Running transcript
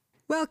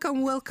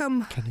Welcome,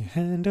 welcome. Can you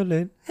handle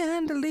it?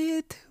 Handle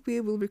it. We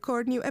will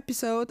record new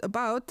episode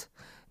about.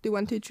 Do you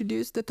want to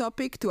introduce the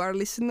topic to our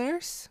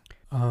listeners?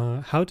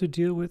 How to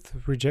deal with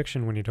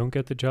rejection when you don't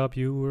get the job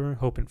you were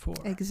hoping for.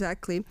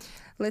 Exactly.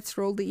 Let's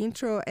roll the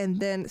intro and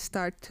then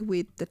start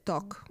with the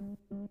talk.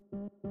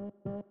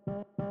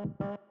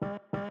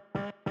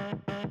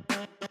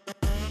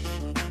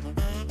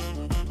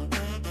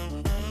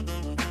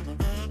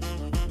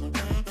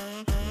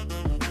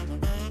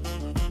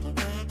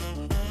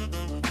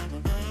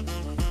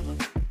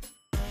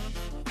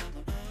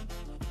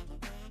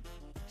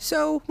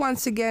 So,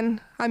 once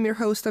again, I'm your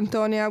host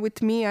Antonia.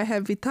 With me, I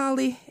have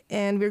Vitali,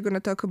 and we're going to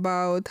talk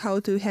about how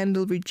to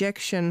handle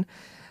rejection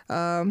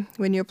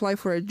when you apply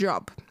for a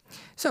job.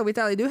 So,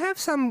 Vitali, do you have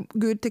some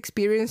good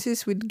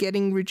experiences with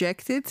getting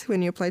rejected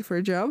when you applied for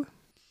a job?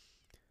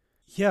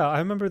 Yeah, I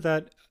remember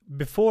that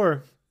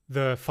before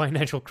the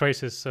financial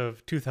crisis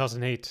of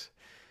 2008,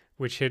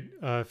 which hit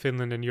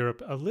Finland and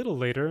Europe a little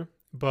later,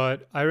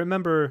 but I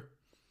remember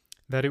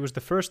that it was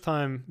the first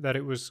time that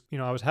it was,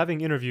 I was having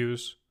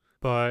interviews,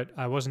 but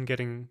I wasn't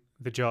getting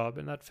the job,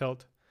 and that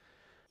felt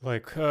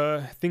like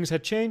things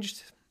had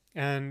changed.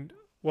 And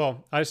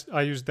well,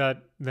 I used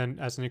that then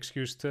as an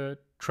excuse to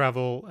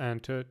travel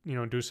and to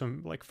do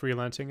some like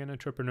freelancing and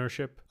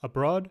entrepreneurship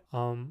abroad.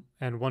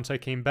 And once I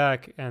came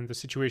back and the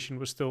situation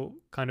was still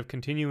kind of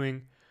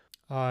continuing,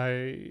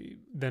 I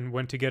then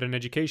went to get an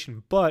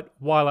education. But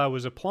while I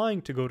was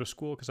applying to go to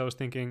school, because I was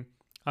thinking,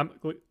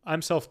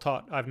 I'm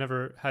self-taught. I've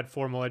never had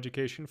formal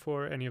education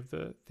for any of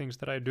the things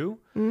that I do.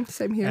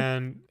 Same here.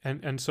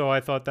 And so I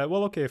thought that,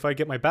 well, okay, if I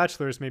get my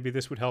bachelor's, maybe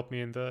this would help me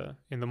in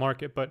the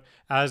market. But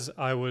as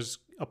I was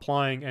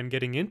applying and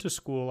getting into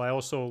school, I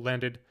also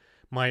landed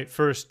my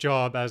first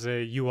job as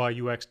a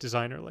UI UX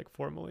designer, like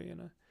formally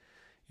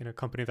in a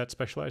company that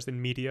specialized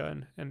in media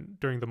and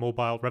during the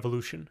mobile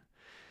revolution.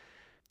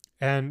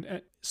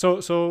 And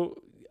so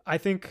I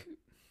think,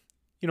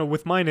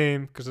 with my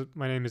name, because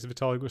my name is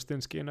Vitali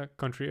Gustinski in a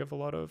country of a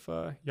lot of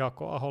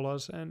Jaakko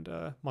Aholas and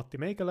Matti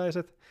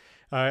Meikäläiset,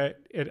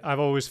 I've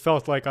always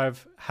felt like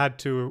I've had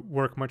to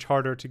work much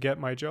harder to get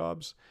my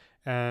jobs.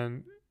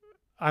 And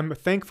I'm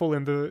thankful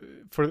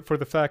for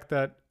the fact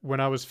that when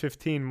I was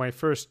 15, my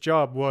first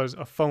job was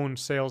a phone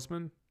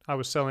salesman. I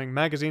was selling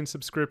magazine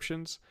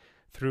subscriptions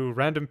through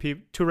random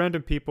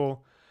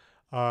people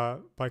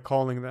by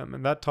calling them.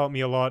 And that taught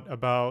me a lot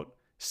about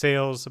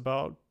sales,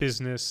 about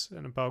business,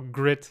 and about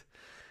grit.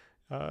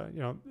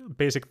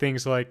 Basic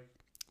things like,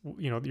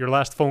 your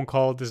last phone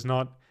call does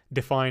not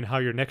define how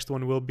your next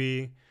one will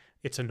be.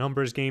 It's a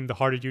numbers game. The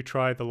harder you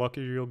try, the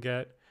luckier you'll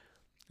get.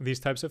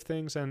 These types of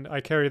things. And I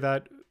carry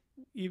that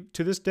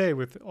to this day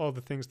with all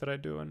the things that I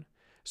do. And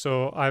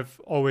so I've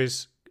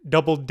always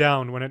doubled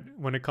down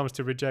when it comes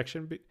to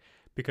rejection,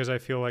 because I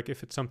feel like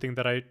if it's something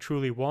that I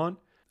truly want,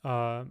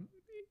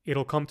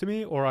 it'll come to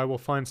me, or I will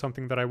find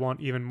something that I want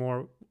even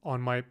more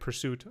on my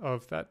pursuit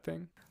of that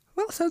thing.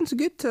 Well, sounds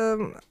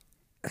good.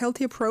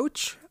 Healthy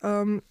approach.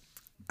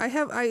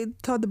 I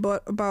thought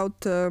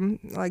about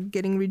like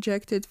getting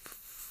rejected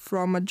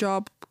from a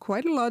job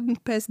quite a lot in the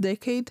past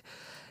decade,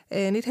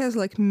 and it has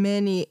like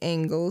many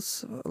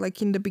angles.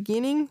 Like in the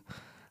beginning,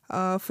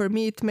 for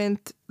me it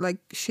meant like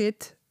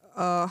shit.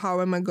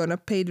 How am I gonna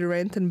pay the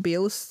rent and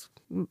bills?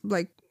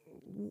 Like,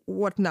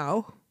 what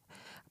now?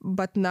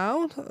 But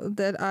now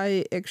that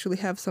I actually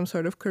have some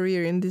sort of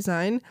career in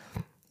design,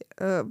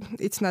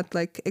 it's not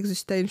like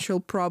existential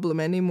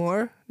problem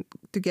anymore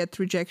to get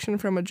rejection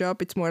from a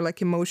job. It's more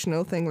like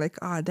emotional thing, like,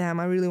 damn,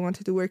 I really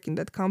wanted to work in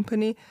that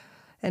company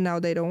and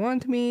now they don't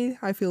want me.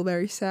 I feel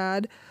very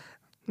sad,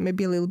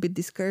 maybe a little bit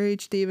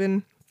discouraged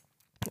even,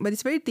 but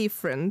it's very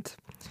different.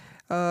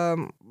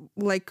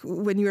 Like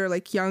when you're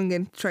like young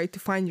and try to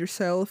find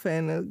yourself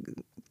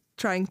and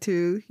trying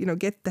to,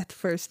 get that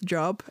first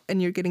job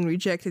and you're getting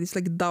rejected, it's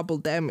like double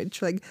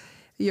damage. Like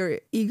your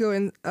ego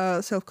and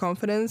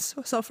self-confidence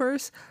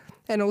suffers.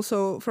 And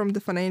also from the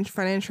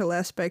financial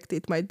aspect,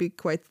 it might be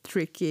quite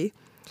tricky.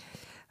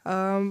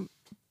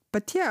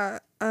 But yeah,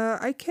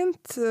 I can't,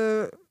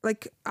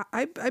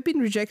 I've been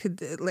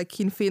rejected like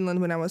in Finland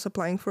when I was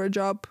applying for a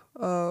job,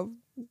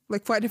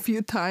 like quite a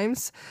few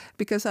times,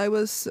 because I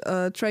was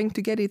trying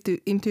to get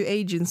into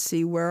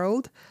agency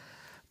world.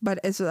 But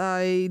as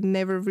I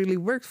never really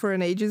worked for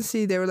an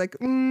agency, they were like,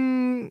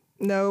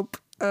 nope,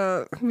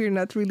 we're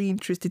not really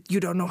interested.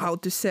 You don't know how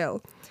to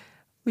sell.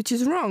 Which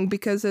is wrong,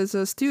 because as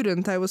a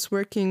student, I was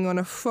working on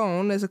a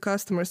phone as a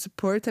customer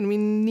support and we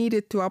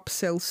needed to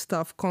upsell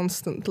stuff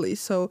constantly.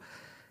 So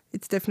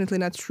it's definitely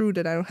not true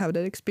that I don't have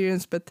that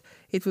experience, but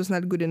it was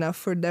not good enough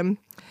for them.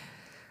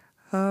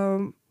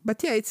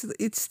 But yeah,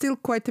 it's still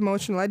quite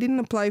emotional. I didn't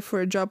apply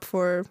for a job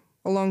for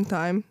a long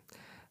time.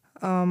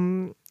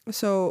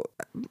 So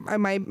I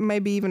might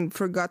maybe even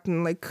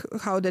forgotten like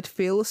how that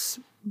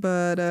feels,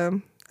 but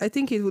I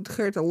think it would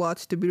hurt a lot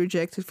to be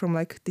rejected from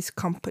like this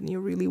company you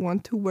really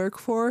want to work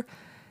for,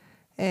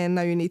 and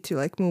now you need to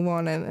like move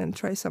on and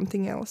try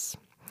something else.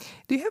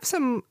 Do you have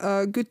some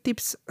good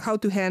tips how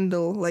to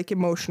handle like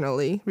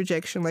emotionally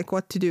rejection, like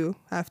what to do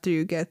after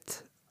you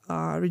get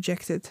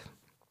rejected?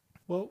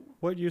 Well,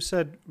 what you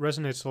said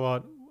resonates a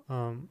lot.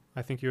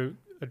 I think you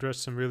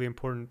addressed some really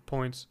important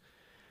points.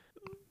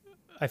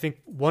 I think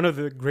one of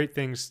the great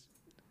things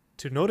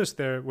to notice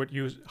there, what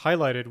you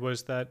highlighted,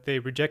 was that they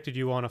rejected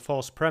you on a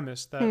false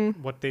premise, that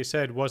what they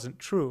said wasn't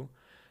true.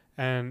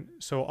 And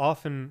so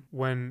often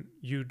when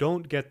you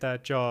don't get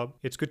that job,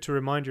 it's good to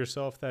remind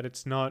yourself that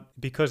it's not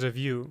because of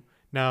you.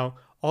 Now,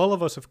 all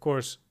of us, of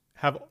course,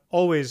 have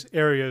always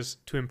areas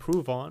to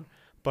improve on,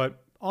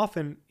 but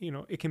often,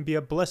 it can be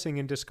a blessing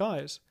in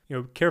disguise.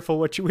 Careful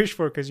what you wish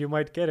for, because you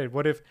might get it.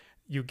 What if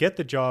you get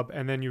the job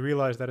and then you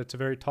realize that it's a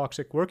very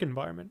toxic work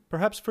environment?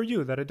 Perhaps for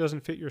you, that it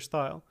doesn't fit your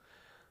style.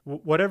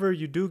 Whatever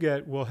you do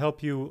get will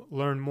help you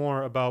learn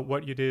more about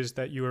what it is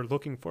that you are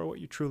looking for, what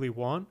you truly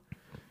want.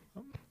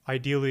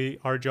 Ideally,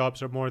 our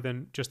jobs are more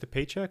than just a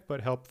paycheck,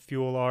 but help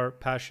fuel our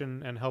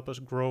passion and help us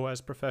grow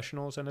as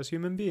professionals and as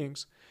human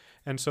beings.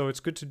 And so it's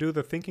good to do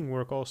the thinking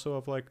work also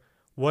of like,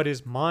 what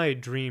is my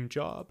dream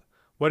job?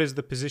 What is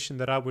the position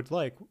that I would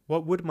like?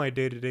 What would my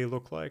day-to-day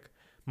look like?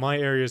 My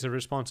areas of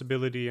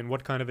responsibility, and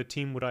what kind of a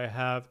team would I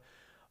have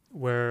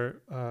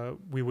where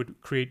we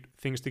would create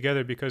things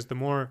together? Because the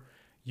more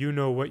you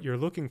know what you're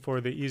looking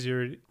for, the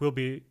easier it will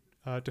be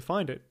to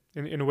find it.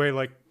 In a way,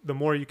 like the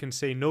more you can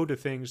say no to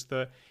things,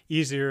 the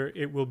easier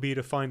it will be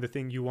to find the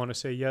thing you want to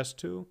say yes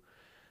to.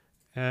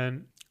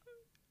 And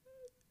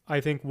I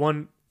think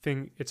one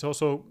thing, it's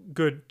also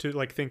good to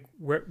like think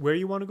where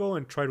you want to go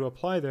and try to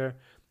apply there,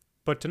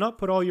 but to not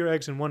put all your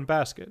eggs in one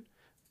basket.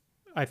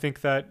 I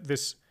think that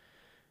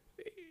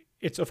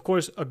it's of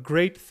course a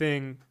great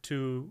thing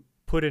to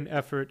put an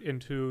effort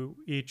into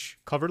each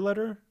cover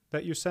letter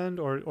that you send,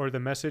 or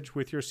the message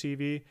with your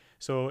CV.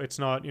 So it's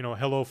not,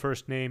 hello,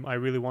 first name, I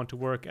really want to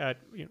work at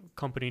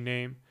company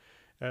name.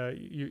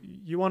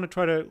 You want to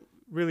try to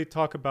really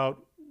talk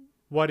about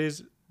what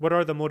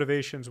are the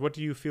motivations, what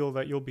do you feel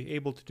that you'll be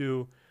able to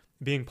do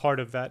being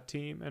part of that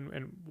team,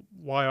 and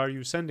why are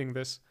you sending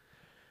this?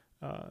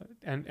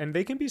 And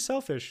they can be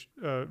selfish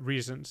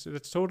reasons.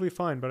 That's totally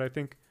fine. But I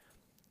think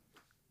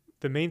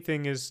the main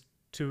thing is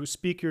to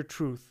speak your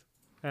truth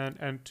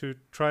and to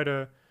try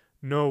to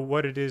know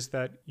what it is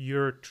that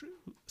you're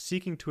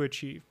seeking to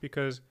achieve,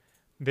 because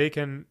they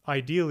can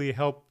ideally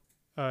help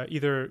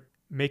either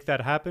make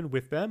that happen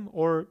with them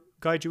or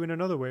guide you in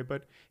another way.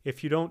 But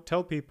if you don't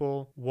tell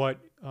people what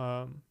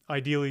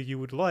ideally you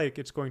would like,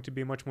 it's going to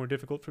be much more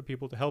difficult for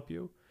people to help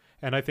you.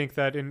 And I think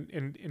that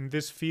in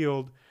this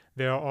field,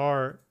 there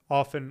are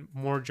often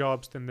more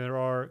jobs than there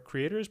are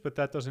creators, but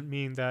that doesn't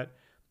mean that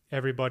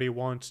everybody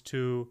wants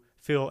to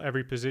fill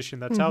every position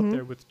that's out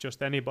there with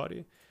just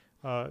anybody.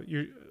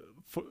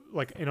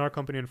 Like in our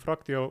company in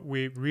Fractio,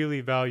 we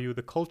really value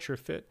the culture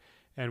fit,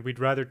 and we'd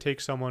rather take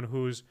someone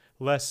who's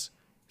less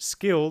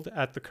skilled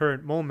at the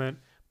current moment,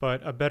 but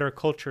a better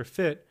culture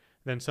fit,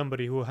 than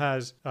somebody who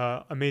has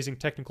amazing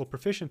technical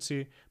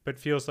proficiency, but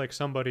feels like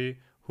somebody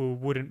who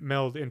wouldn't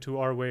meld into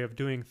our way of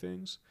doing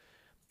things.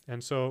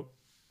 And so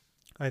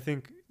I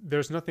think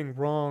there's nothing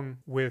wrong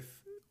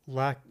with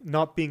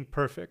not being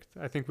perfect.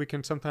 I think we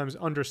can sometimes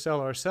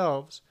undersell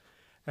ourselves.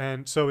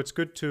 And so it's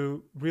good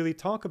to really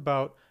talk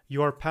about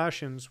your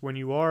passions when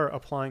you are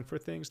applying for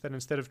things, that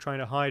instead of trying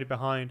to hide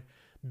behind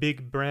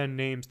big brand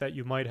names that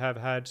you might have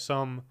had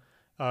some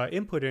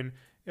input in,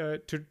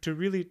 to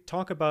really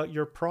talk about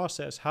your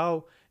process.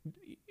 How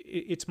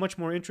it's much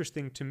more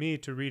interesting to me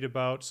to read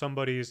about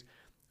somebody's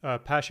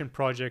passion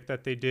project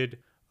that they did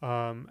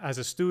as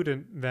a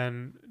student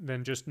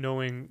than just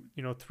knowing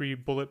 3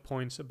 bullet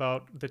points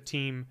about the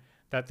team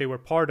that they were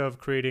part of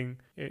creating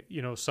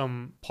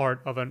some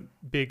part of a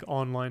big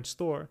online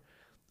store.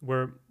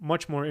 We're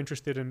much more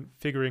interested in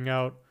figuring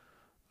out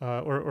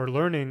or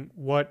learning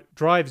what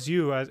drives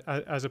you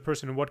as a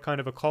person, and what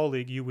kind of a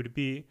colleague you would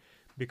be,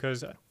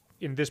 because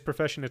in this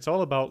profession, it's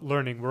all about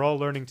learning. We're all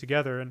learning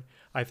together. And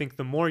I think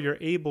the more you're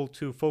able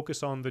to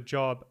focus on the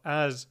job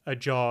as a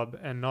job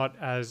and not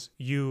as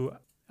you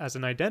as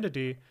an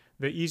identity,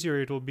 the easier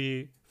it will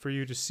be for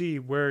you to see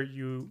where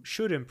you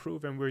should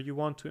improve and where you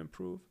want to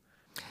improve.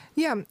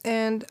 Yeah,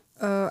 and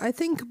I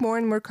think more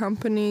and more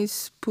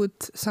companies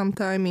put some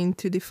time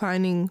into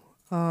defining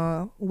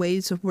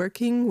ways of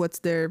working, what's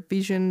their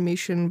vision,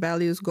 mission,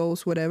 values,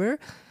 goals, whatever,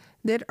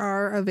 that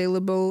are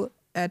available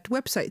at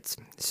websites.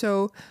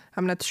 So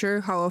I'm not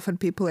sure how often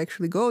people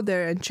actually go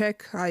there and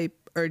check. I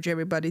urge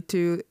everybody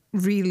to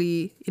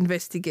really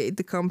investigate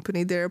the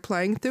company they're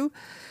applying to.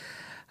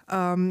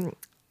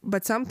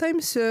 But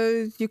sometimes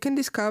you can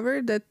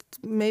discover that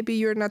maybe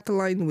you're not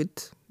aligned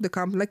with the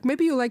company. Like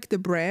maybe you like the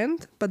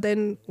brand, but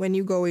then when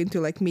you go into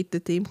like meet the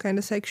team kind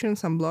of section,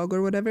 some blog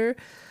or whatever,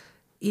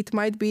 it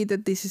might be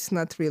that this is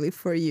not really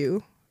for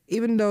you.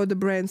 Even though the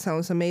brand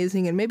sounds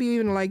amazing and maybe you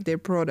even like their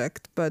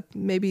product, but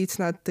maybe it's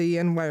not the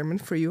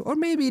environment for you, or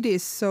maybe it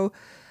is. So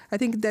I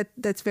think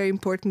that's very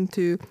important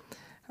to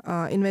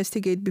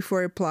investigate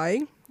before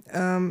applying.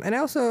 And I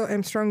also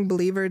am a strong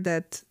believer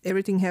that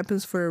everything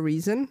happens for a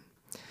reason.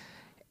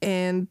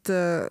 And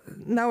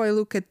now I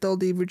look at all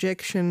the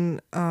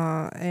rejection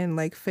and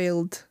like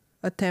failed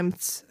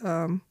attempts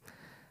a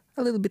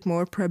little bit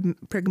more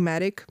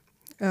pragmatic.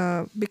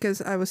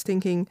 because I was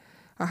thinking,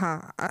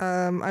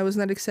 I was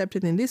not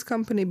accepted in this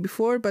company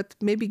before, but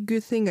maybe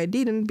good thing I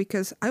didn't,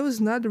 because I was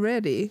not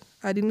ready.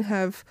 I didn't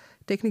have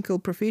technical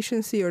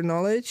proficiency or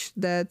knowledge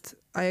that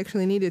I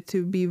actually needed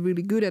to be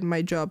really good at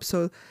my job.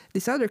 So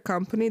this other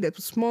company that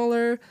was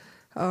smaller,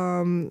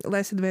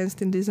 less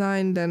advanced in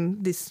design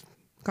than this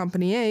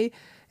company A,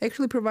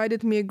 actually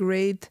provided me a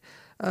great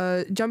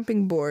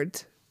jumping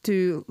board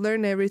to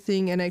learn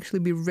everything and actually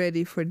be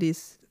ready for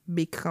this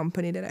big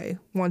company that I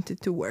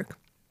wanted to work.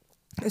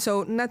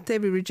 So not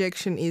every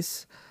rejection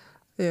is,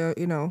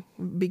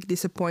 big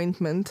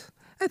disappointment.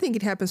 I think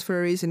it happens for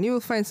a reason. You will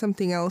find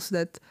something else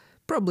that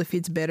probably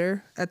fits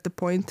better at the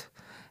point,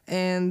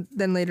 and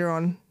then later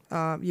on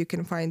you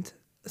can find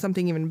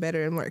something even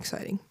better and more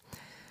exciting.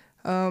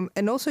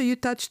 And also you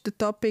touched the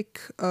topic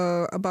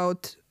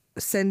about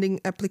sending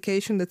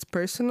application that's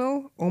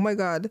personal. Oh my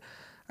God,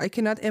 I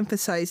cannot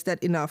emphasize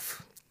that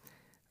enough.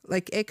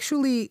 Like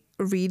actually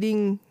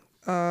reading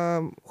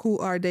who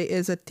are they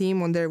as a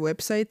team on their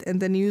website,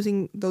 and then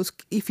using those,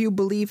 if you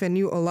believe and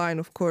you align,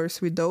 of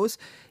course, with those,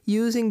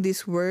 using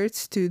these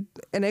words to,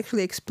 and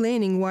actually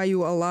explaining why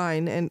you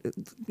align, and,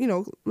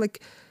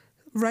 like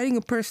writing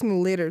a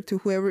personal letter to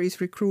whoever is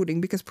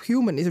recruiting, because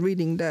human is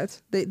reading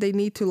that. They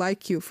need to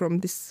like you from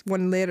this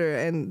one letter,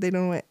 and they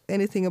don't know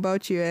anything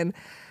about you, and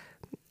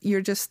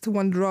you're just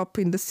one drop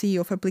in the sea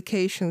of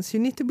applications. You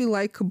need to be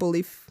likable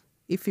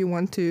if you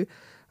want to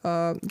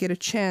get a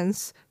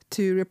chance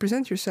to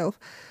represent yourself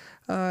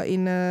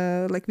in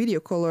a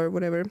video call or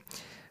whatever.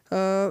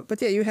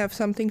 But yeah, you have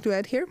something to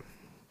add here?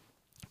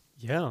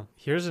 Yeah,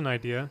 here's an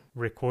idea.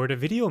 Record a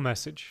video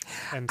message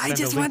and send I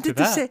just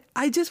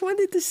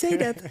wanted to say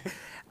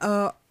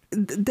that.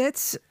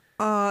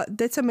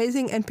 That's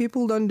amazing, and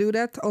people don't do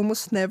that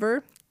almost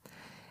never.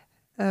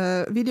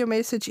 Video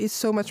message is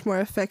so much more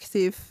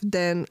effective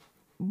than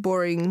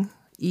boring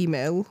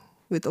email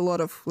with a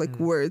lot of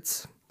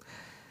words.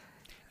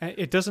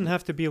 It doesn't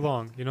have to be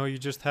long. You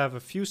just have a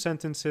few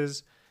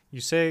sentences. You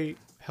say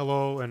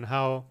hello and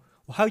how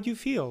you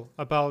feel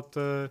about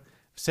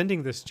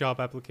sending this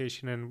job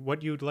application and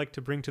what you'd like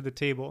to bring to the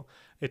table.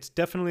 It's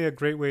definitely a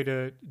great way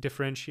to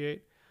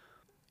differentiate.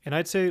 And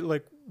I'd say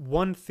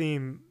one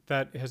theme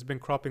that has been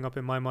cropping up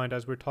in my mind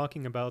as we're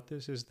talking about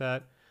this is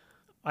that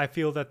I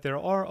feel that there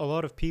are a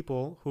lot of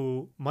people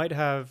who might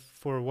have,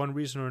 for one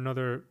reason or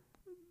another,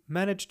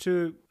 managed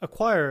to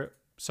acquire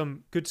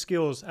some good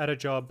skills at a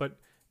job, but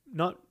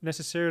not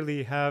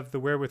necessarily have the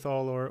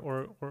wherewithal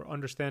or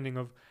understanding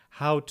of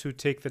how to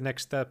take the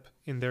next step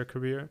in their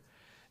career.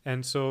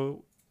 And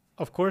so,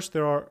 of course,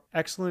 there are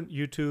excellent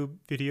YouTube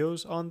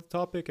videos on the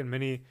topic and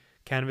many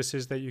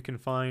canvases that you can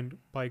find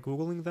by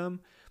Googling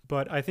them.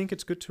 But I think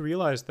it's good to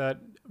realize that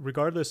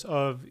regardless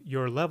of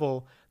your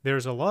level,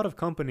 there's a lot of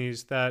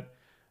companies that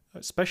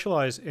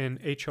specialize in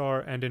HR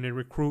and in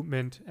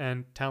recruitment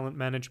and talent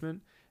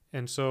management.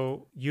 And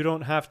so you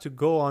don't have to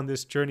go on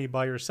this journey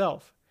by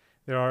yourself.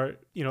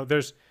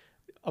 There's,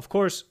 of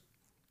course,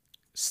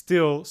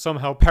 still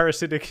somehow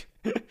parasitic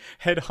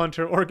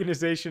headhunter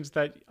organizations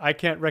that I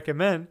can't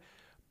recommend,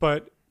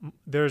 but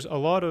there's a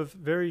lot of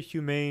very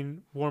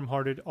humane,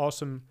 warm-hearted,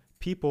 awesome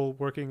people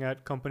working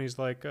at companies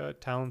like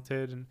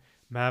Talented and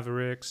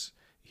Mavericks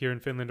here in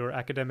Finland, or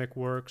Academic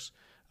Works,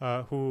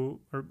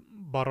 who are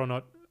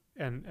Baronot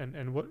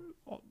and what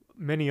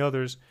many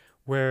others,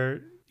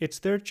 where it's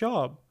their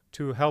job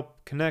to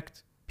help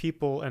connect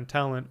people and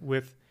talent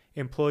with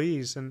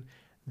employees, and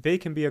they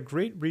can be a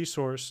great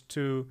resource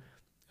to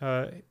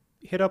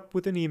hit up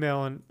with an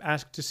email and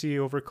ask to see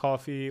over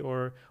coffee,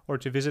 or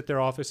to visit their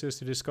offices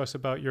to discuss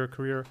about your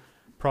career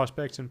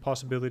prospects and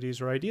possibilities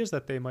or ideas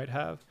that they might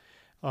have,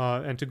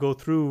 and to go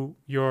through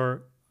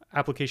your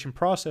application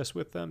process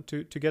with them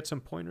to get some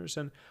pointers.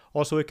 And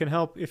also it can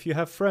help if you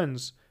have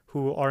friends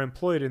who are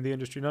employed in the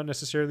industry, not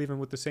necessarily even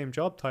with the same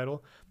job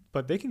title,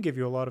 but they can give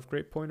you a lot of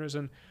great pointers.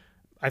 And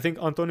I think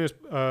Antonio's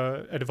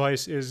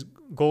advice is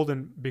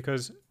golden,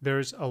 because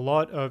there's a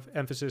lot of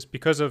emphasis,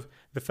 because of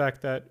the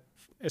fact that,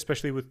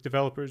 especially with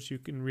developers, you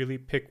can really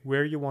pick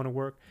where you want to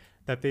work,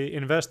 that they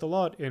invest a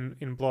lot in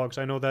blogs.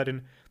 I know that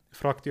in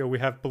Fractio, we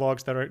have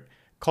blogs that are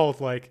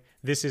called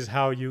this is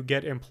how you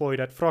get employed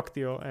at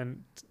Fractio,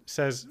 and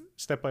says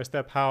step by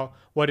step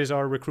what is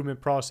our recruitment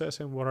process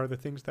and what are the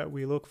things that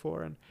we look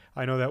for. And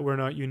I know that we're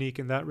not unique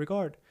in that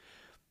regard.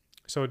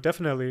 So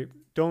definitely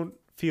don't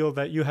feel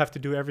that you have to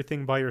do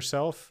everything by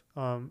yourself,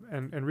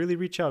 and really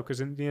reach out,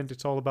 because in the end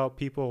it's all about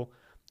people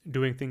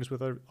doing things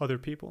with other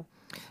people.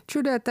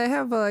 True that. I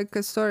have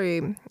a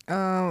story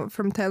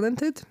from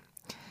Talented,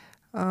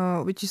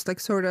 which is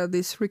sort of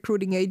this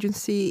recruiting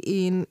agency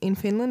in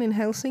Finland, in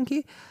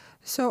Helsinki.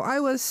 So I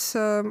was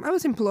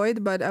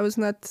employed, but I was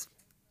not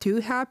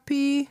too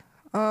happy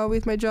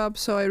with my job.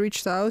 So I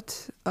reached out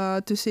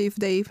to see if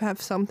they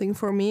have something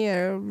for me,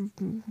 or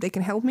they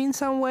can help me in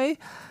some way.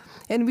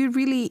 And we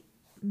really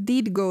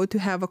did go to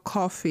have a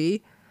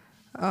coffee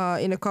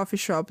in a coffee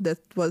shop that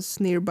was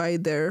nearby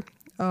their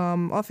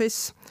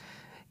office.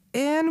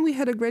 And we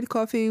had a great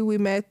coffee. We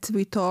met,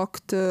 we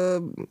talked,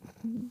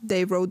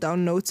 they wrote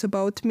down notes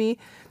about me.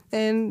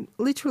 and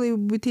literally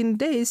within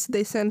days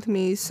they sent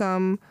me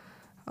some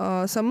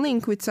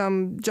link with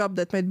some job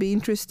that might be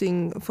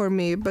interesting for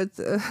me. But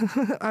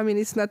I mean,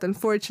 it's not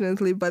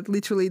unfortunately, but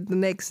literally the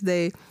next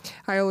day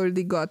I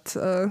already got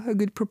a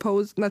good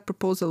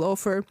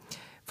offer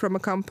from a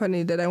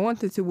company that I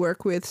wanted to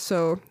work with.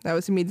 So I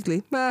was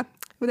immediately, but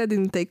that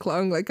didn't take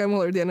long. Like, I'm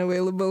already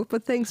unavailable,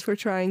 but thanks for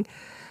trying.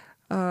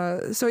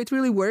 So it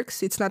really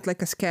works. It's not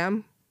like a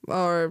scam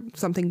or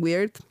something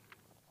weird.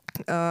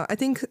 I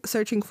think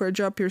searching for a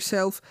job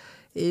yourself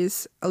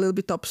is a little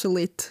bit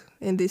obsolete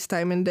in this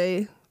time and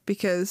day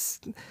because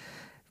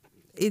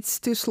it's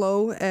too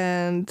slow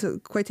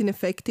and quite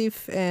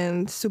ineffective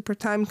and super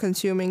time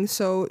consuming.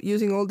 So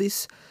using all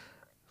these,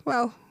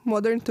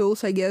 modern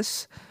tools, I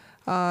guess,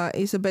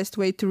 is the best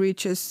way to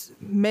reach as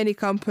many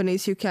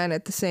companies you can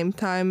at the same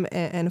time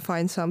and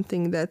find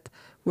something that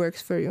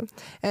works for you.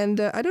 And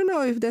I don't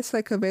know if that's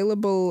like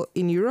available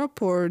in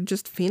Europe or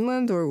just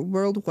Finland or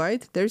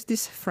worldwide. There's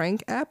this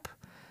Frank app.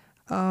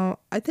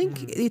 I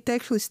think it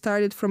actually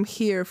started from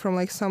here, from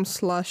like some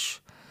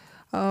Slush,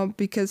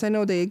 because I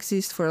know they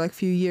exist for like a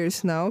few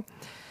years now.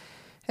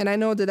 And I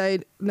know that I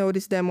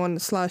noticed them on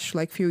Slush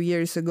like a few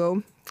years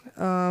ago.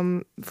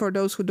 For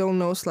those who don't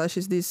know, Slush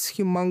is this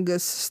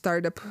humongous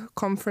startup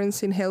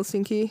conference in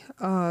Helsinki.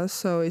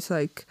 So it's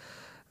like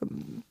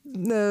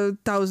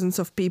thousands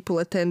of people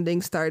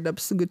attending,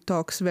 startups, good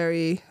talks,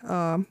 very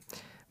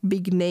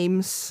big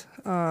names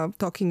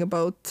talking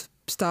about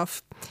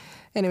stuff.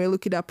 Anyway,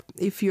 look it up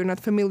if you're not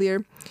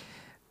familiar.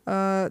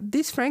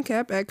 This Frank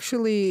app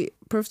actually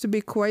proves to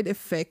be quite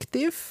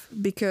effective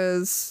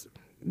because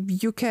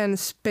you can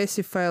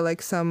specify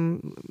like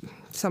some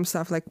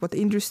stuff, like what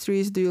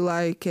industries do you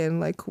like and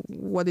like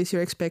what is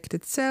your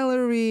expected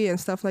salary and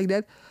stuff like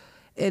that.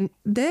 And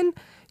then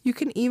you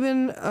can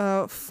even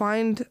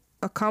find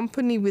a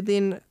company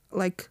within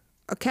like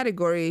a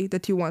category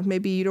that you want.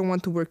 Maybe you don't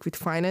want to work with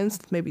finance,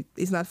 maybe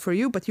it's not for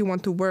you, but you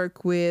want to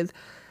work with,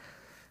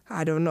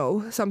 I don't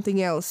know,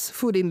 something else,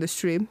 food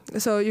industry.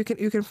 So you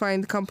can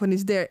find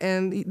companies there,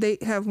 and they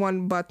have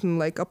one button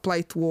like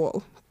apply to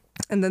all.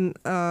 And then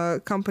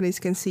companies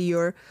can see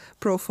your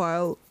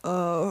profile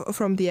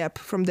from the app,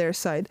 from their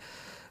side.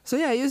 So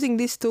yeah, using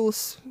these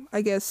tools,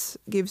 I guess,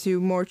 gives you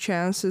more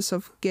chances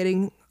of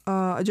getting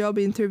a job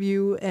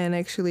interview and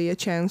actually a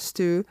chance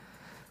to,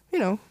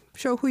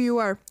 show who you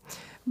are.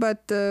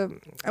 But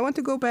I want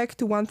to go back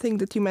to one thing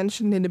that you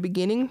mentioned in the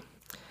beginning,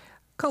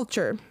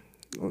 culture.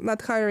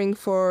 Not hiring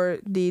for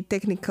the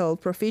technical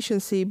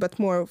proficiency, but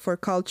more for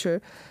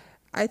culture.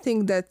 I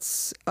think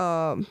that's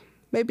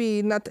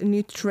maybe not a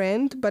new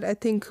trend, but I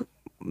think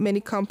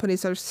many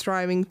companies are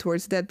striving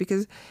towards that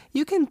because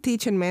you can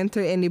teach and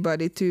mentor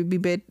anybody to be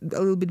a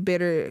little bit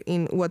better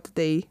in what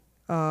they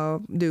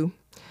do.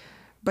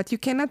 But you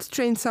cannot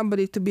train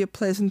somebody to be a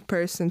pleasant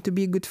person, to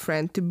be a good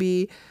friend, to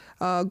be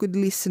a good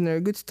listener,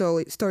 good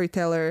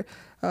storyteller,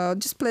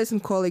 just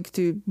pleasant colleague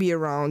to be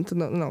around,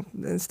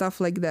 and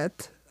stuff like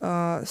that.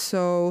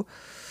 So,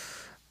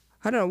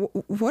 I don't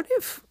know, what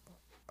if,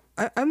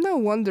 I'm now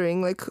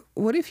wondering, like,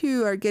 what if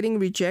you are getting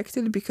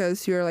rejected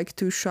because you're like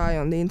too shy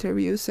on the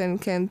interviews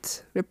and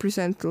can't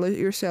represent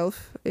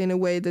yourself in a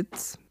way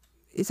that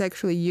is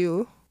actually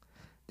you?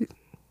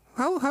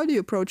 How do you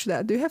approach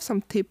that? Do you have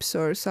some tips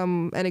or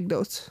some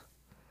anecdotes?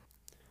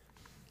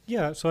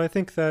 Yeah, so I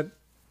think that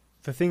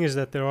the thing is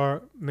that there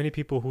are many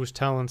people whose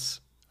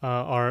talents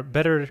are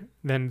better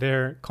than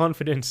their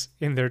confidence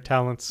in their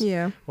talents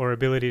or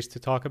abilities to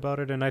talk about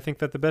it. And I think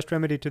that the best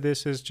remedy to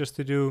this is just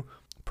to do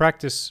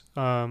practice,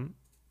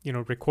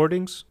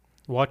 recordings,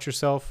 watch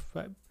yourself.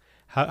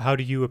 How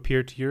do you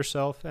appear to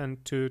yourself,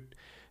 and to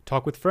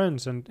talk with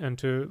friends and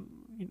to,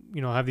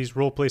 have these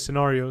role play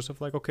scenarios of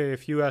like, okay,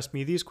 if you ask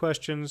me these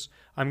questions,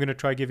 I'm going to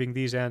try giving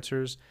these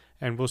answers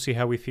and we'll see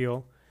how we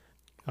feel.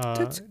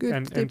 That's a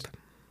good tip. And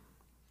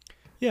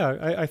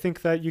yeah, I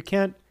think that you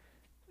can't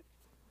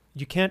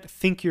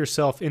think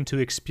yourself into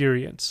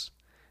experience.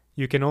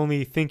 You can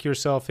only think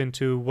yourself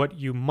into what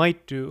you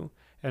might do.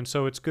 And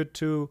so it's good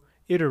to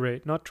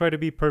iterate, not try to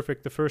be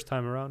perfect the first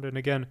time around. And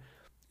again,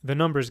 the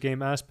numbers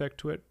game aspect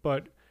to it,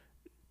 but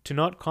to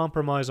not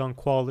compromise on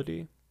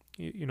quality.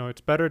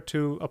 It's better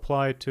to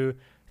apply to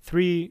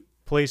 3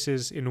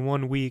 places in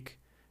 1 week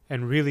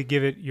and really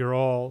give it your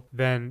all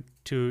than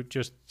to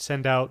just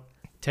send out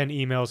 10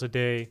 emails a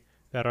day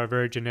that are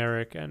very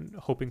generic and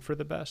hoping for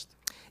the best.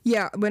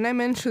 Yeah, when I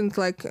mentioned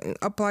like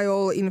apply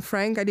all in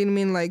Frank, I didn't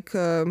mean like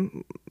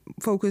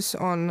focus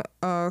on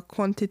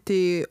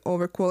quantity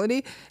over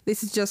quality.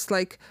 This is just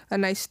like a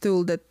nice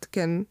tool that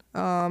can,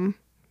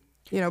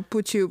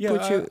 put you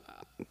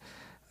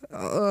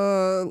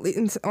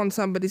on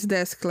somebody's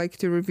desk, like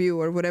to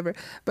review or whatever.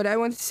 But I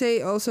want to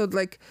say also,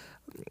 like,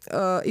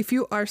 if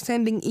you are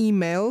sending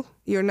email,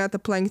 you're not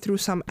applying through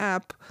some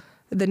app,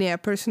 then yeah,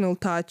 personal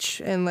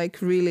touch and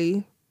like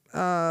really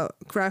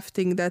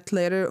crafting that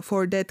letter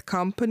for that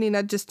company,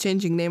 not just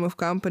changing name of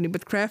company,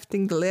 but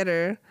crafting the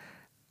letter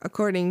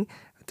according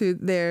to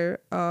their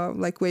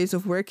like ways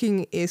of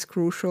working is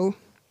crucial.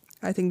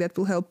 I think that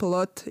will help a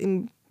lot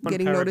in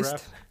getting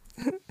noticed.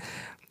 Paragraph.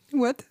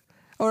 What?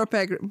 Or a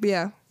paragraph,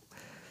 yeah.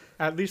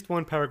 At least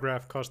one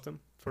paragraph custom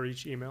for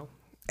each email.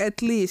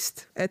 At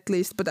least.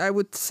 But I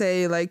would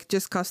say like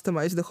just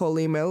customize the whole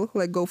email,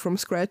 like go from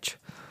scratch.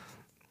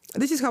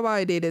 This is how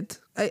I did it.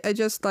 I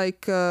just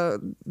like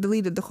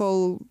deleted the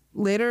whole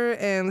letter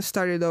and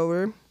started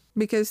over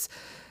because,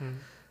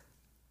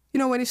 you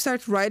know, when you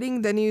start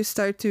writing, then you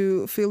start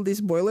to fill this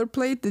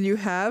boilerplate that you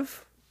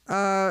have.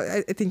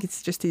 I think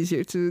it's just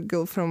easier to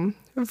go from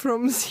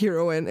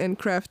zero and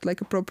craft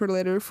like a proper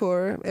letter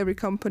for every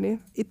company.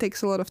 It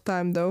takes a lot of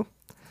time though.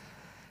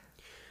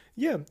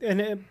 Yeah,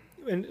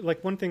 and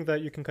like one thing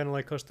that you can kind of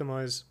like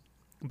customize,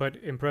 but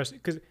impress,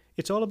 because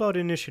it's all about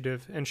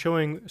initiative and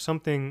showing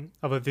something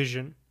of a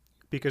vision,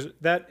 because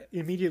that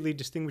immediately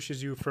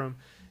distinguishes you from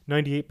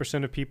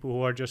 98% of people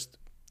who are just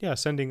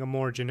sending a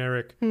more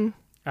generic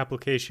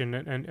application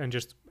and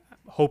just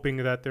hoping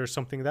that there's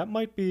something that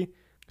might be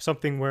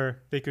something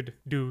where they could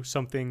do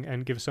something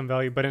and give some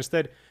value. But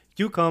instead,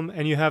 you come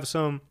and you have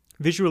some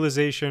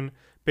visualization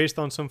based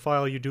on some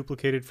file you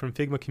duplicated from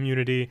Figma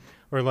community,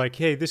 or like,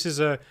 hey, this is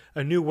a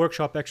new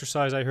workshop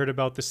exercise I heard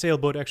about, the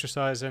sailboat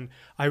exercise, and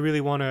I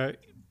really want to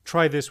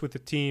try this with the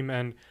team,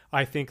 and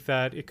I think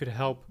that it could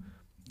help,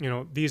 you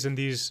know, these and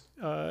these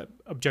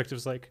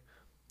objectives, like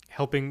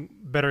helping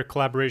better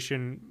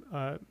collaboration,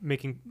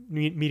 making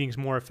meetings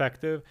more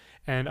effective.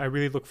 And I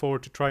really look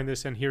forward to trying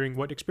this and hearing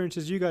what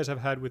experiences you guys have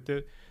had with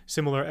the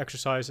similar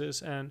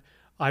exercises. And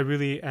I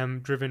really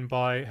am driven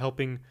by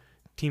helping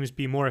teams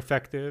be more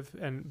effective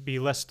and be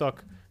less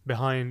stuck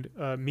behind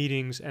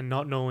meetings and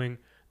not knowing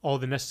all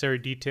the necessary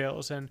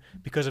details. And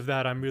because of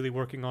that, I'm really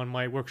working on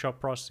my workshop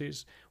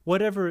processes.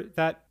 Whatever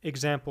that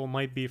example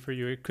might be for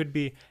you, it could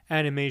be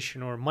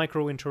animation or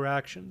micro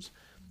interactions.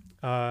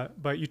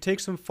 But you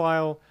take some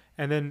file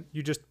and then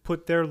you just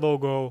put their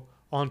logo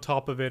on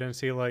top of it and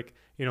say, like,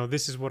 you know,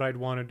 this is what I'd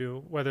want to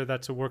do, whether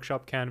that's a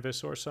workshop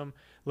canvas or some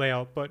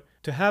layout. But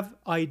to have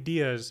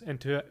ideas and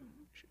to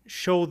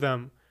show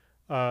them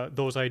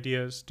those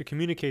ideas, to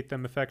communicate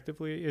them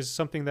effectively, is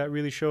something that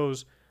really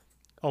shows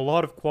a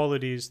lot of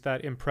qualities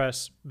that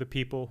impress the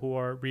people who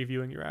are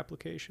reviewing your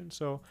application.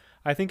 So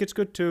I think it's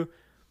good to,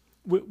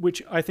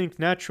 which I think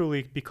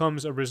naturally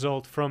becomes a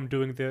result from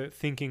doing the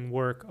thinking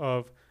work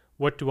of,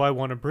 what do I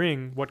want to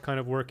bring? What kind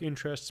of work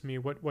interests me?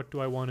 What do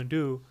I want to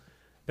do?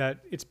 That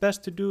it's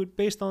best to do it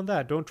based on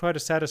that. Don't try to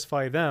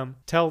satisfy them.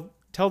 Tell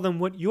them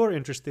what you're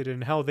interested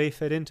in, how they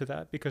fit into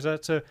that, because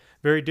that's a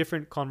very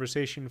different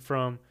conversation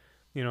from,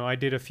 you know, I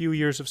did a few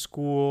years of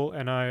school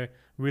and I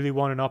really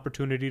want an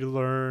opportunity to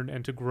learn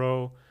and to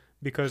grow,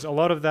 because a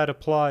lot of that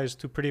applies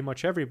to pretty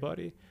much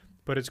everybody.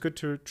 But it's good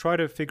to try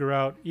to figure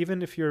out,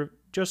 even if you're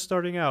just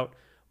starting out,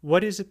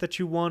 what is it that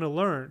you want to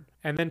learn?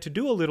 And then to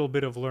do a little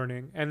bit of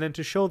learning and then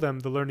to show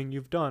them the learning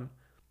you've done,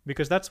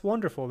 because that's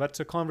wonderful.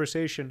 That's a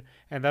conversation,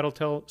 and that'll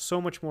tell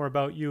so much more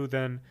about you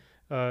than,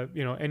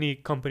 you know, any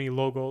company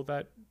logo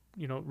that,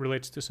 you know,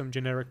 relates to some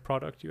generic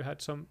product you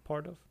had some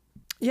part of.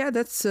 Yeah,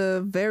 that's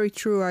very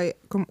true. I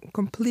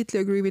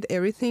completely agree with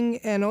everything.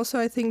 And also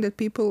I think that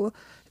people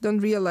don't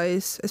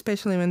realize,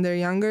 especially when they're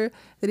younger,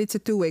 that it's a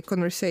two-way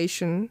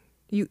conversation.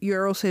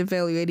 You're also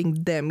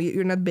evaluating them.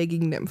 You're not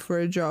begging them for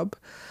a job.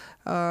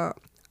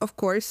 Of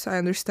course, I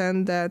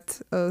understand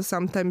that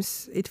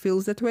sometimes it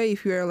feels that way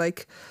if you're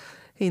like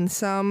in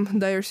some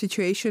dire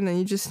situation and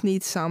you just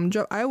need some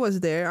job. I was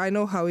there. I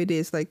know how it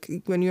is.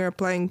 Like when you're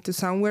applying to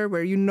somewhere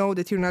where you know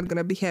that you're not going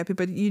to be happy,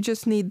 but you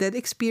just need that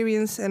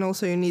experience and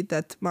also you need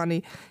that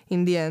money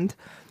in the end.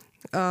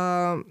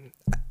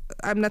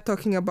 I'm not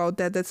talking about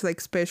that. That's like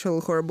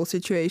special, horrible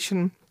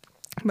situation.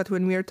 But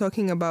when we are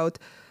talking about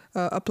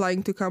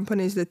applying to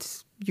companies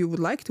that you would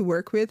like to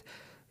work with,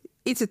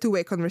 it's a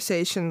two-way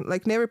conversation.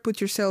 Like, never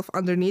put yourself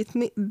underneath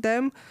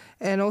them.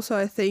 And also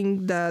I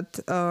think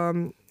that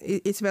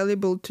it's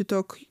valuable to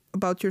talk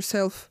about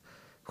yourself.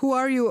 Who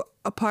are you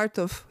a part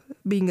of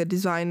being a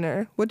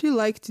designer? What do you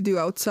like to do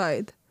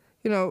outside?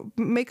 You know,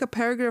 make a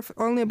paragraph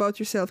only about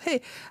yourself. Hey,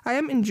 I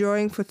am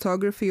enjoying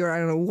photography, or I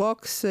don't know,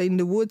 walks in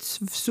the woods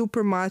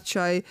super much.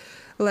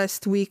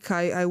 Last week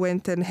I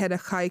went and had a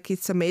hike.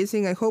 It's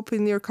amazing. I hope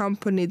in your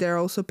company there are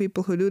also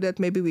people who do that.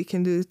 Maybe we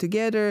can do it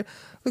together.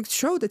 Like,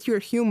 show that you're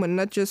human,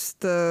 not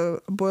just a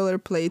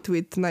boilerplate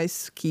with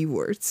nice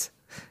keywords.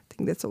 I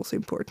think that's also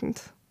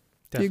important.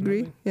 Definitely. Do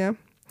you agree?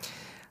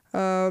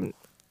 Yeah.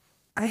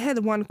 I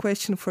had one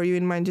question for you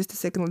in mind. Just a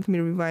second. Let me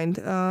rewind.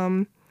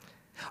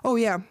 Oh,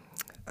 yeah.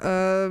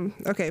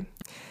 Okay.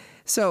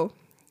 So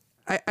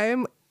I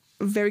am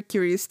very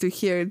curious to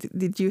hear,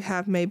 did you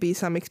have maybe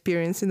some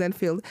experience in that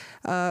field?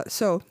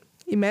 So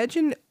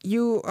imagine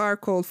you are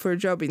called for a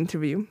job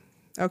interview.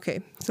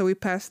 Okay, so we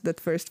passed that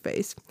first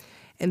phase.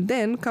 And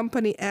then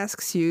company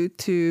asks you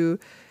to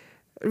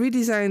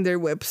redesign their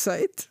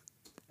website.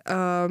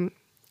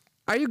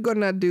 Are you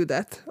gonna do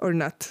that or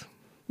not?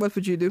 What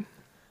would you do?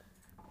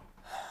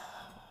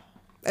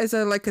 As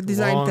a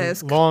design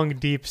task. Long,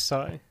 deep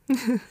sigh.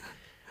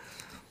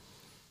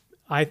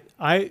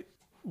 I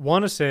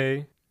want to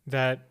say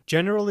that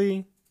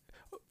generally,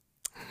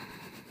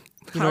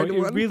 Hard it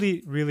one.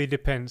 really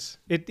depends.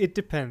 It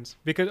depends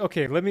because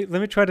okay, let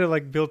me try to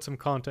like build some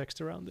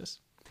context around this.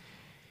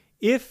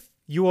 If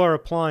you are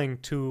applying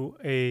to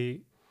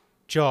a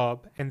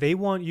job and they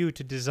want you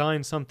to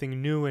design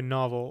something new and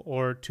novel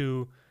or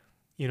to,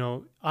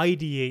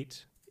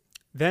 ideate,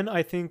 then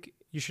I think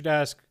you should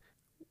ask,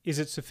 is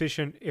it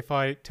sufficient if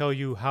I tell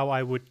you how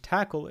I would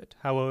tackle it,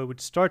 how I would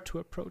start to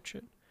approach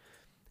it?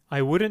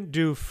 I wouldn't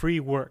do free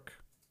work.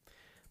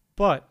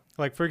 But,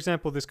 like, for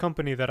example, this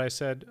company that I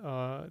said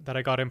that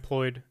I got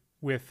employed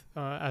with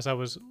as I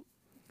was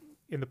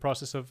in the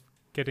process of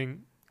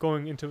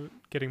going into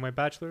getting my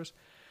bachelor's,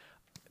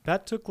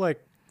 that took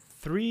like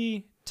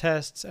 3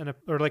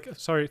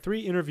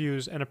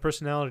 interviews and a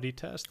personality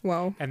test.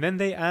 Wow. And then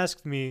they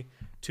asked me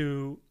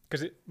to,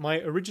 because my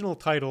original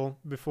title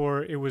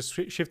before it was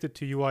shifted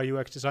to UI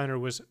UX designer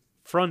was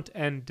front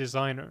end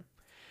designer.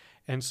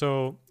 And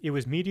so it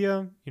was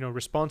media,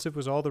 responsive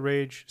was all the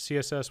rage.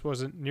 CSS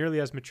wasn't nearly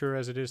as mature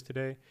as it is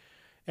today.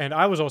 And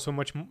I was also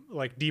much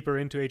like deeper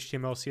into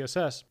HTML,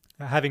 CSS,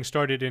 having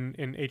started in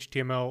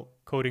HTML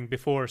coding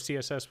before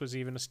CSS was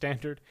even a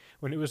standard,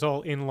 when it was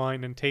all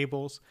inline and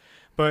tables.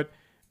 But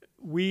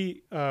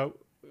the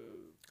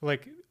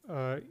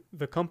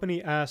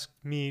company asked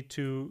me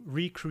to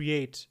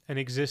recreate an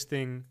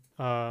existing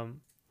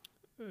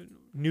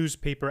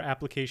newspaper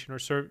application or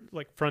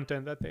front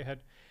end that they had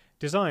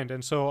designed.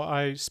 And so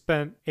I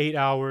spent 8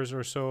 hours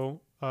or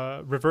so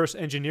reverse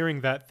engineering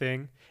that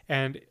thing,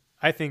 and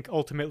I think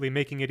ultimately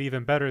making it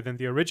even better than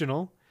the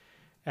original.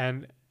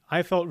 And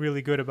I felt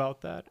really good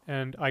about that,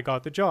 and I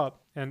got the job.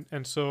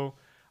 And so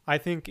I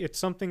think it's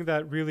something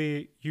that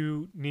really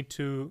you need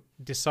to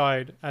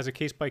decide as a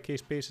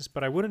case-by-case basis,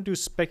 but I wouldn't do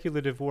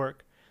speculative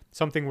work,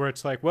 something where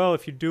it's like, well,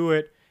 if you do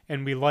it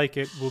and we like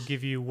it, we'll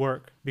give you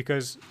work.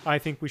 Because I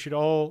think we should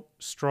all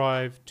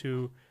strive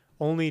to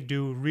only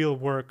do real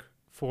work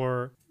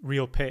for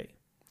real pay.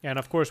 And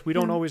of course, we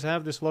don't always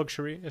have this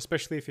luxury,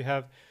 especially if you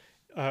have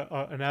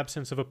an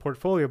absence of a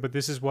portfolio. But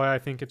this is why I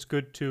think it's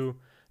good to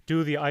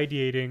do the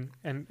ideating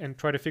and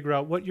try to figure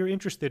out what you're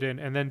interested in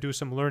and then do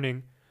some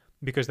learning,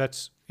 because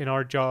that's in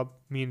our job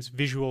means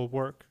visual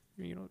work,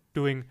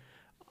 doing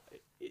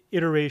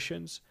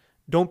iterations.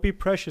 Don't be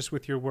precious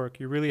with your work.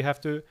 You really have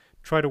to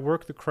try to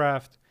work the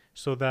craft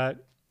so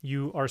that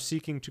you are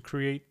seeking to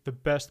create the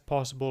best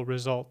possible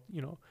result,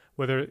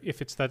 whether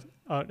if it's that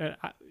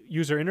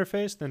user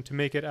interface, then to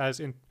make it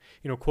as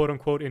quote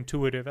unquote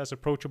intuitive, as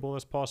approachable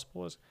as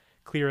possible, as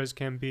clear as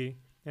can be,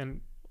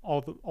 and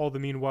all the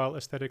meanwhile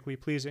aesthetically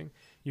pleasing.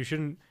 You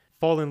shouldn't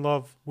fall in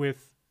love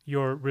with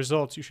your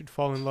results. You should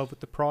fall in love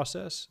with the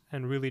process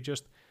and really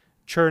just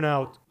churn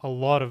out a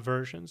lot of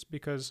versions,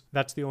 because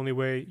that's the only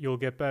way you'll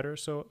get better.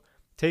 So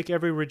take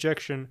every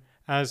rejection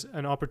as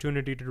an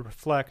opportunity to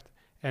reflect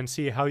and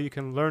see how you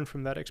can learn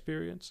from that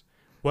experience,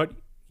 what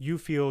you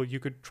feel you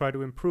could try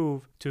to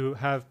improve to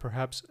have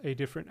perhaps a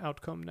different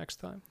outcome next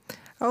time.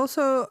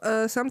 Also,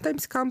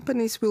 sometimes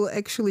companies will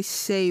actually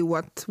say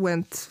what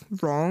went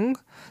wrong.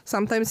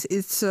 Sometimes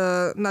it's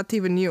not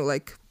even you.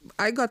 Like,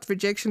 I got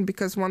rejection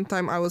because one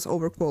time I was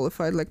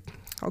overqualified. Like,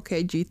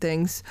 okay, gee,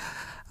 thanks.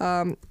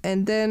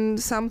 And then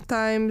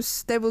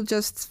sometimes they will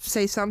just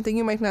say something.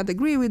 You might not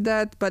agree with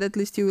that, but at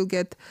least you will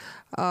get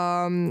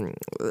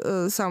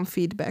some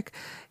feedback.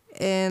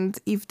 And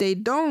if they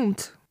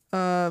don't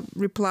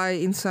reply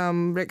in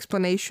some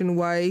explanation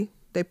why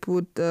they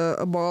put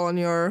a ball on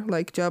your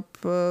job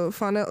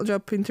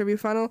interview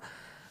funnel,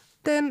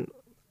 then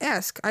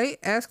ask. I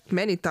asked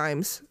many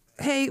times,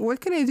 hey,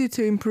 what can I do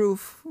to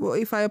improve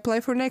if I apply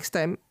for next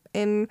time?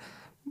 And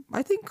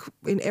I think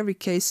in every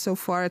case so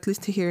far, at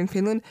least here in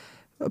Finland,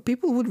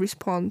 people would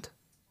respond.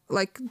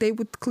 Like, they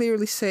would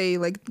clearly say,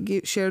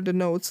 share the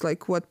notes,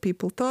 what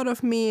people thought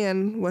of me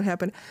and what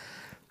happened.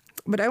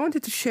 But I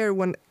wanted to share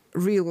one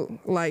real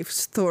life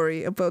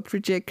story about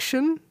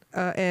rejection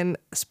and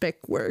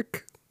spec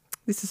work.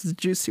 This is a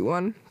juicy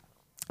one.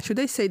 Should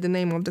I say the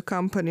name of the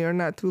company or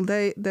not? Will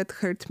that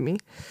hurt me?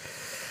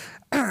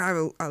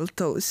 I'll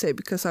totally say,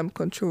 because I'm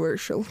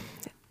controversial.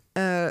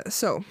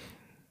 So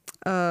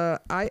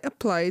I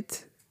applied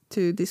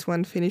to this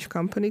one Finnish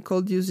company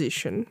called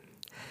Musician.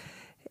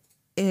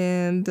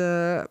 And,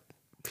 I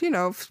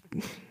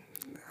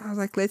was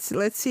like,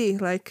 let's see.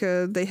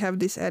 They have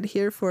this ad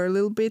here for a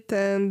little bit,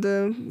 and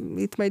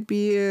it might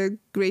be a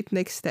great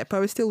next step. I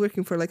was still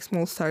working for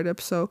small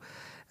startups, so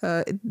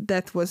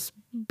that was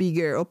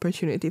bigger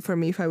opportunity for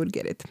me if I would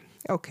get it.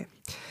 Okay,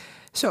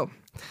 so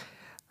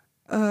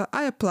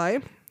I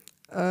apply,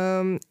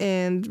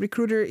 and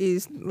recruiter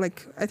is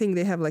I think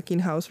they have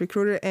in-house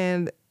recruiter,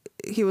 and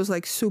he was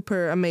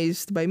super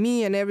amazed by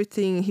me and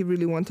everything. He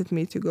really wanted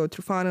me to go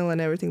through funnel and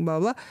everything, blah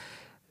blah.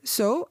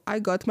 So I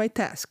got my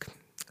task.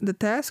 The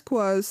task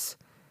was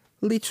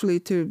literally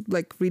to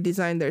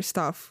redesign their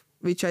stuff,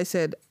 which I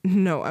said,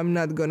 no, I'm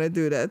not gonna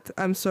do that.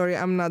 I'm sorry,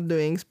 I'm not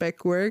doing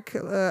spec work.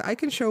 I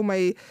can show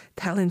my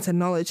talents and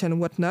knowledge and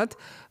whatnot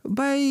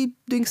by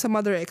doing some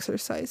other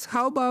exercise.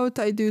 How about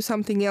I do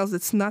something else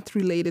that's not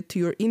related to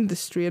your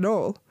industry at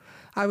all?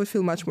 I would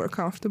feel much more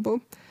comfortable.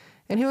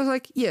 And he was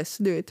like, yes,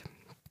 do it.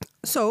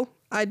 So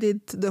I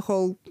did the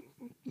whole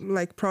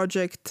like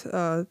project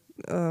that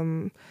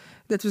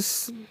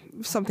was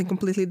something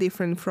completely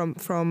different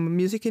from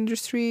music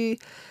industry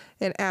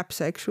and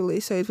apps actually.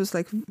 So it was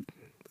like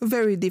a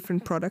very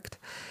different product.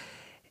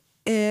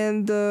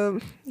 And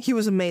he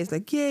was amazed,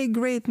 like, yay,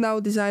 great, now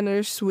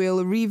designers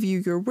will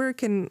review your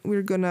work and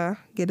we're gonna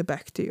get it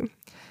back to you.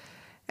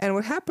 And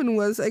what happened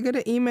was I got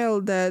an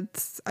email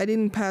that I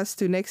didn't pass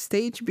to next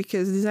stage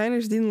because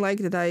designers didn't like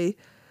that I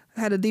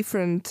had a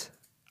different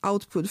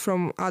output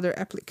from other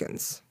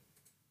applicants.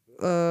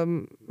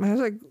 I was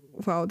like,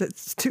 wow,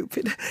 that's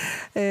stupid.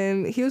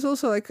 And he was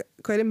also like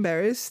quite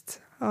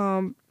embarrassed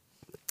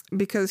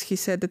because he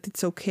said that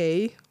it's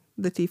okay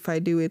that if I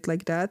do it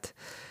like that.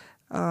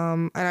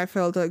 And I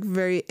felt like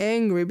very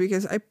angry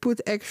because I put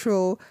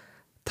actual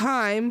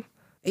time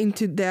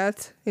into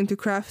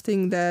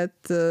crafting that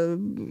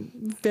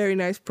very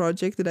nice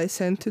project that I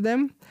sent to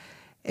them.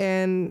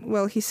 And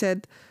well, he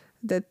said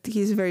that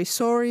he's very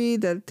sorry,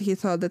 that he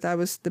thought that I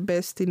was the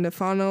best in the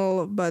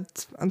funnel,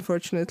 but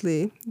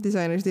unfortunately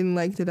designers didn't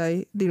like that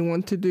I didn't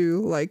want to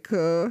do like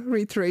a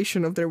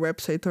reiteration of their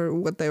website or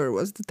whatever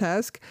was the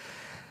task.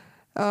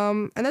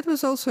 And that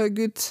was also a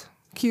good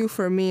cue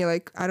for me,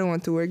 like, I don't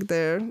want to work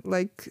there.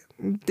 Like,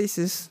 this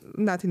is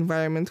not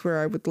environment where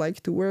I would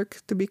like to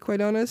work, to be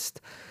quite honest.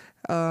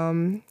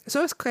 So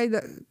I was quite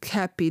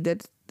happy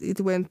that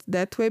it went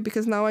that way,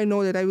 because now I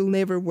know that I will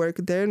never work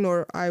there,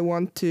 nor I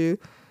want to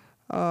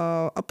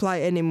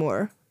apply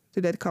anymore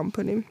to that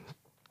company.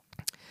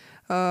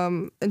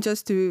 And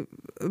just to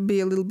be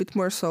a little bit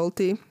more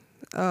salty,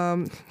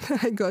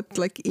 I got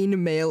like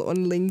email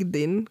on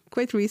LinkedIn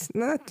quite recent,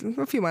 not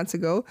a few months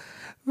ago,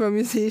 from a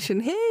musician.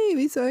 Hey,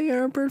 we saw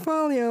your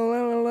portfolio,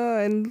 la, la, la,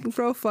 and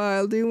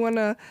profile. Do you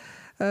wanna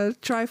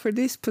try for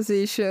this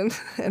position?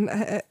 And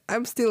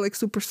I'm still like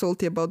super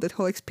salty about that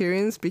whole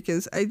experience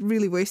because I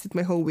really wasted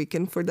my whole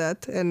weekend for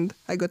that, and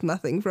I got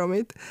nothing from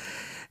it.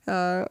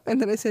 And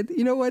then I said,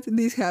 you know what?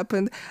 This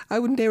happened. I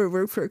would never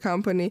work for a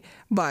company.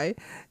 Bye.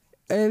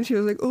 And she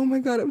was like, oh my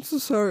God, I'm so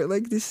sorry.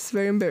 Like, this is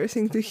very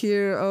embarrassing to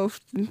hear. Oh,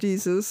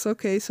 Jesus.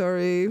 Okay,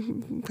 sorry.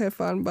 Have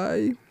fun.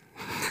 Bye.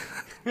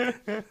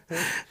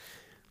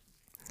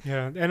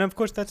 Yeah. And of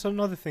course, that's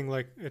another thing.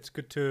 Like, it's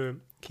good to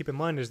keep in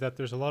mind is that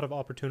there's a lot of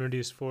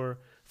opportunities for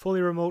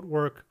fully remote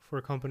work for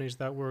companies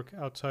that work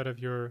outside of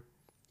your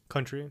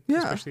country. Yeah.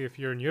 Especially if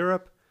you're in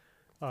Europe.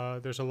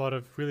 There's a lot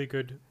of really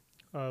good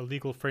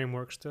legal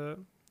frameworks to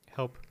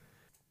help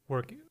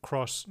work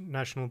across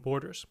national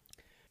borders.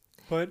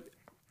 But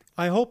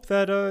I hope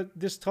that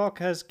this talk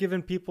has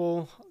given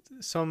people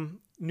some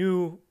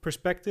new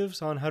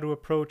perspectives on how to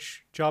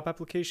approach job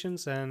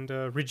applications and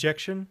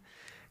rejection.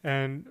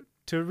 And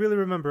to really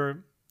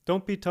remember,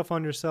 don't be tough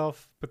on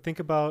yourself, but think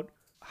about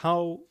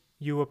how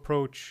you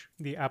approach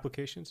the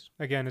applications.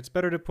 Again, it's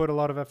better to put a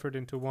lot of effort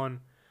into one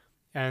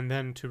and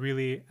then to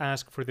really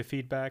ask for the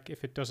feedback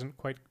if it doesn't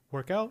quite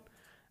work out,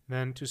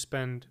 than to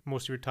spend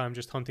most of your time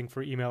just hunting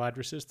for email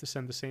addresses to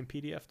send the same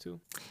PDF to.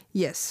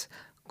 Yes.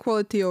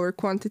 Quality over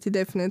quantity,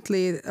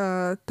 definitely.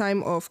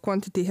 Time of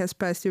quantity has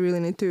passed. You really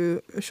need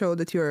to show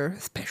that you're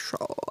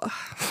special.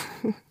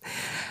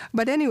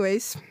 But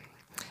anyways,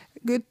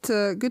 good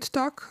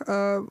talk.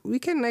 We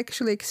can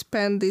actually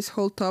expand this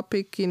whole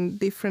topic in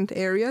different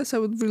areas. I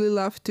would really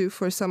love to,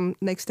 for some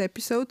next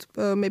episode,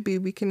 maybe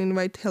we can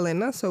invite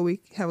Helena so we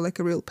have like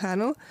a real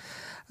panel.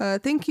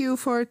 Thank you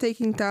for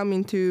taking time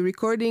into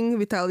recording.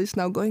 Vital is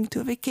now going to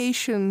a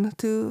vacation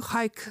to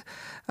hike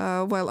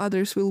while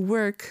others will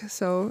work.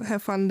 So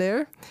have fun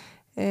there.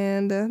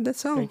 And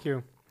that's all. Thank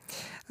you.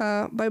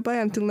 Bye-bye.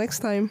 Until next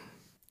time.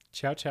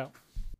 Ciao, ciao.